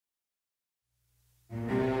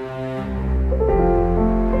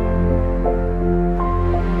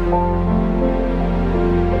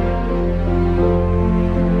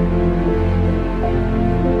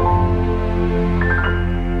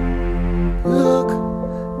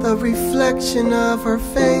The reflection of her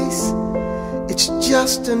face, it's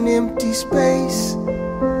just an empty space.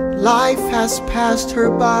 Life has passed her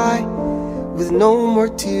by with no more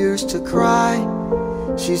tears to cry.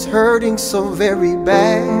 She's hurting so very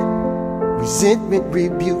bad, resentment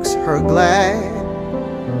rebukes her glad.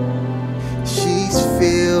 She's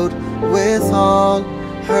filled with all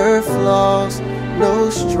her flaws, no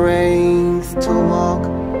strength to walk.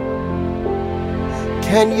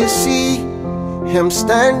 Can you see him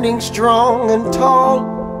standing strong and tall?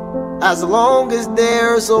 As long as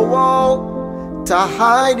there's a wall to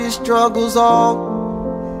hide his struggles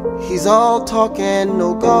all, he's all talk and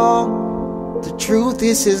no gall. The truth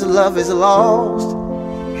is his love is lost,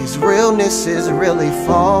 his realness is really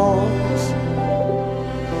false.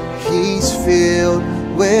 He's filled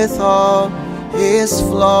with all his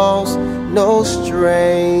flaws, no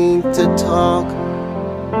strength to talk,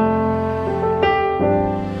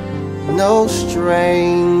 no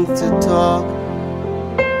strength to talk.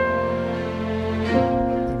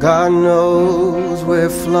 God knows we're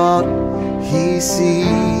flawed, he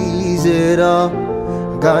sees it all.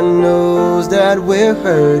 God knows that we're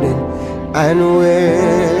hurting, and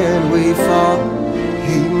when we fall,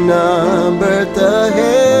 he numbered the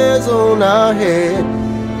hairs on our head.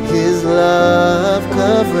 His love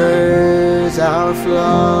covers our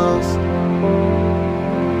flaws.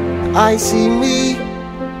 I see me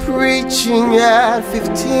preaching at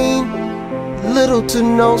 15, little to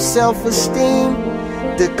no self-esteem,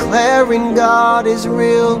 declaring God is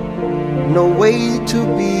real, no way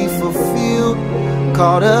to be fulfilled.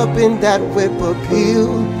 Caught up in that whip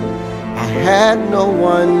appeal, I had no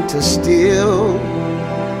one to steal.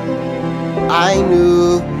 I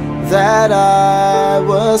knew that I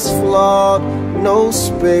was flawed, no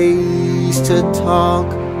space to talk,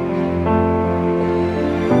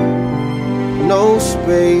 no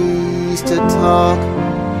space to talk.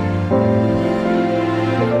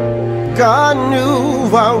 God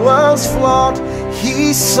knew I was flawed,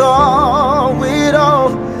 he saw it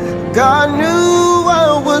all. God knew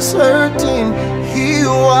I was hurting, he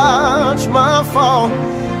watched my fall.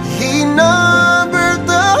 He numbered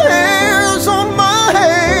the hairs on my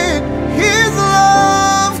head. His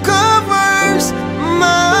love covers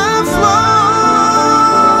my flaws.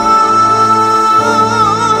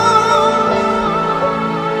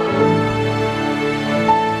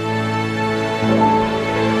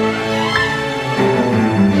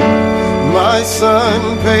 My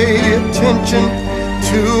son paid attention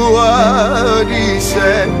to what he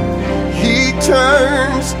said. He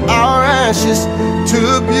turns our ashes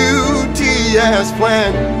to beauty as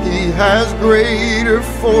planned. He has greater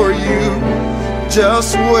for you.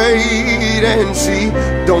 Just wait and see.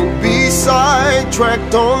 Don't be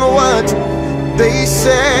sidetracked on what they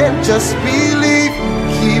said. Just believe.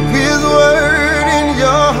 Keep his word in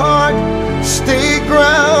your heart. Stay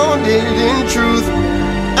grounded in truth.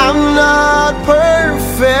 I'm not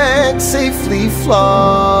perfect, safely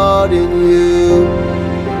flawed in you,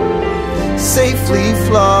 safely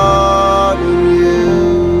flawed in you.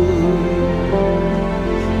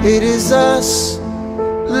 It is us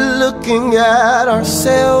looking at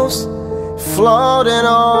ourselves, flawed and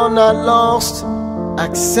all, not lost,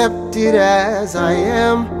 accepted as I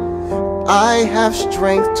am. I have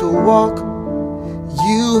strength to walk,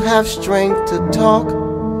 you have strength to talk.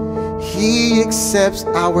 He accepts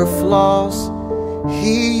our flaws,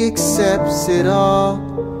 he accepts it all,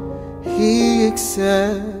 he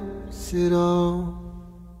accepts it all.